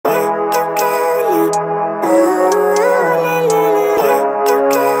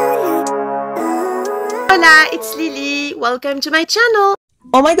Hola, it's Lily. Welcome to my channel.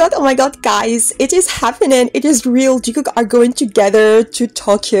 Oh my god, guys, it is happening. It is real. Jikook are going together to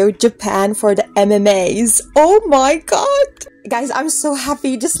Tokyo, Japan for the MMAs. Oh my god. Guys, I'm so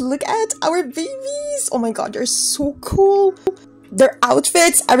happy. Just look at our babies. Oh my god, they're so cool. Their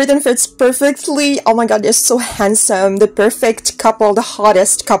outfits, everything fits perfectly. Oh my god, they're so handsome. The perfect couple, the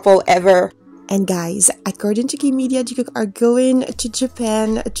hottest couple ever. And guys, according to Key Media, Jikook are going to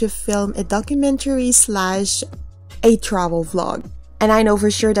Japan to film a documentary slash a travel vlog. And I know for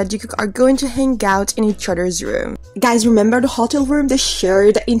sure that Jikook are going to hang out in each other's room. Guys, remember the hotel room they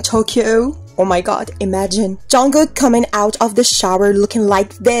shared in Tokyo? Oh my god, imagine Jungkook coming out of the shower looking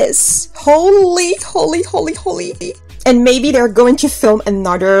like this. Holy. And maybe they're going to film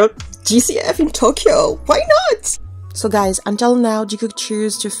another GCF in Tokyo. Why not? So guys, until now, Jikook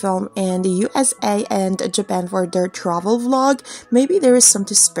choose to film in the USA and Japan for their travel vlog. Maybe there is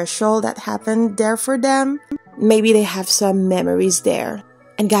something special that happened there for them. Maybe they have some memories there.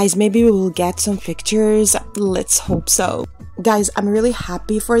 And guys, maybe we will get some pictures. Let's hope so. Guys, I'm really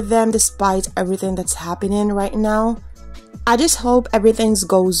happy for them despite everything that's happening right now. I just hope everything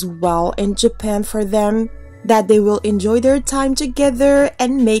goes well in Japan for them, that they will enjoy their time together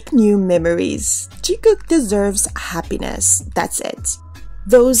and make new memories. Jikook deserves happiness. That's it.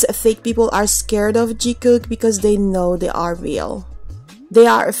 Those fake people are scared of Jikook because they know they are real. They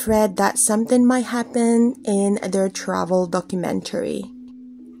are afraid that something might happen in their travel documentary.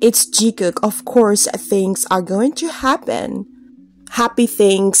 It's Jikook, of course, things are going to happen. Happy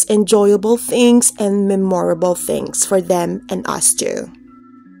things, enjoyable things, and memorable things for them and us too.